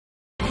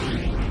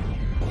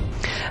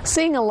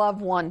Seeing a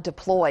loved one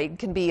deployed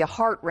can be a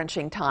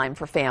heart-wrenching time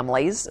for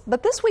families,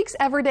 but this week's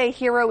everyday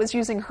hero is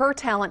using her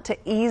talent to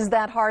ease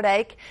that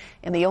heartache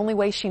in the only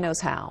way she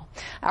knows how.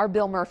 Our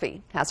Bill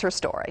Murphy has her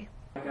story.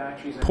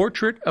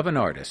 Portrait of an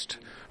artist.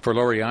 For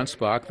Laurie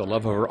Anspach, the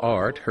love of her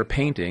art, her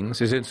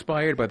paintings, is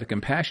inspired by the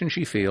compassion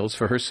she feels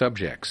for her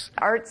subjects.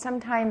 Art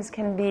sometimes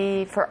can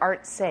be for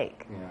art's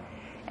sake,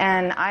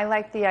 and I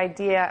like the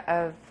idea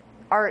of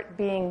art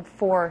being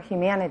for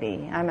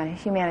humanity. I'm a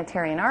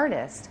humanitarian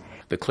artist.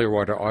 The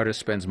Clearwater artist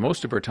spends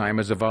most of her time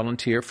as a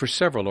volunteer for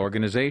several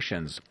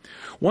organizations.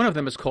 One of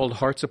them is called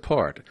Hearts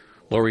Apart.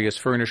 Laurie is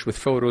furnished with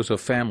photos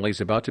of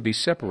families about to be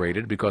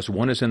separated because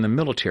one is in the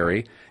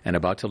military and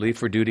about to leave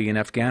for duty in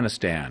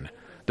Afghanistan.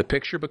 The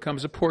picture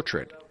becomes a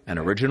portrait, an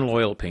original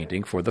oil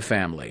painting for the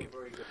family.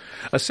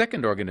 A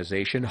second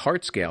organization,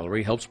 Hearts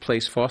Gallery, helps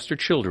place foster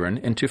children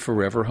into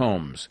forever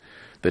homes.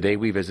 The day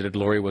we visited,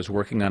 Laurie was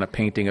working on a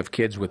painting of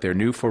kids with their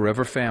new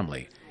forever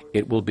family.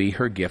 It will be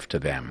her gift to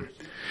them.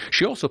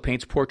 She also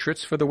paints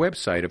portraits for the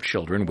website of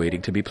children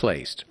waiting to be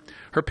placed.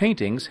 Her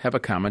paintings have a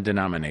common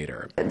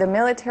denominator. The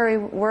military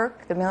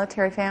work, the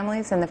military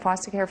families and the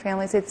foster care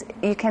families,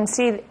 you can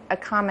see a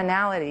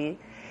commonality,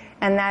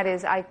 and that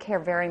is I care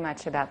very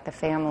much about the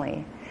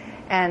family,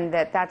 and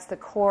that's the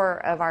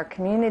core of our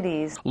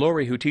communities.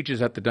 Laurie, who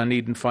teaches at the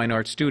Dunedin Fine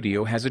Arts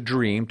Studio, has a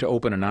dream to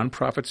open a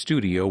nonprofit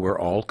studio where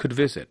all could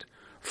visit.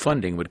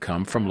 Funding would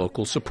come from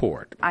local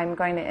support. I'm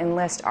going to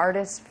enlist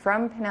artists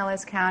from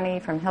Pinellas County,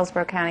 from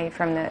Hillsborough County,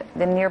 from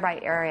the nearby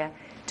area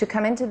to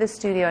come into the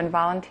studio and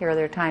volunteer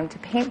their time to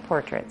paint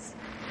portraits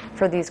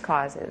for these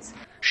causes.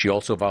 She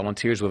also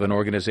volunteers with an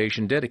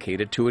organization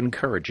dedicated to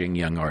encouraging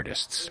young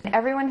artists.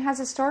 Everyone has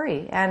a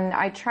story, and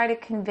I try to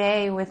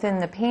convey within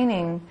the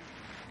painting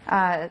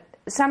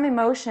some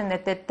emotion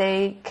that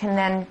they can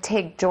then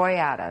take joy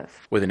out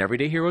of. With an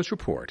Everyday Heroes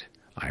report,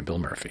 I'm Bill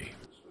Murphy.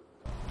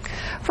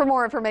 For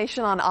more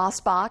information on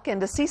Anspach and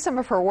to see some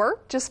of her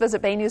work, just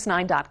visit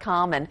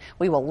baynews9.com and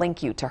we will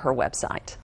link you to her website.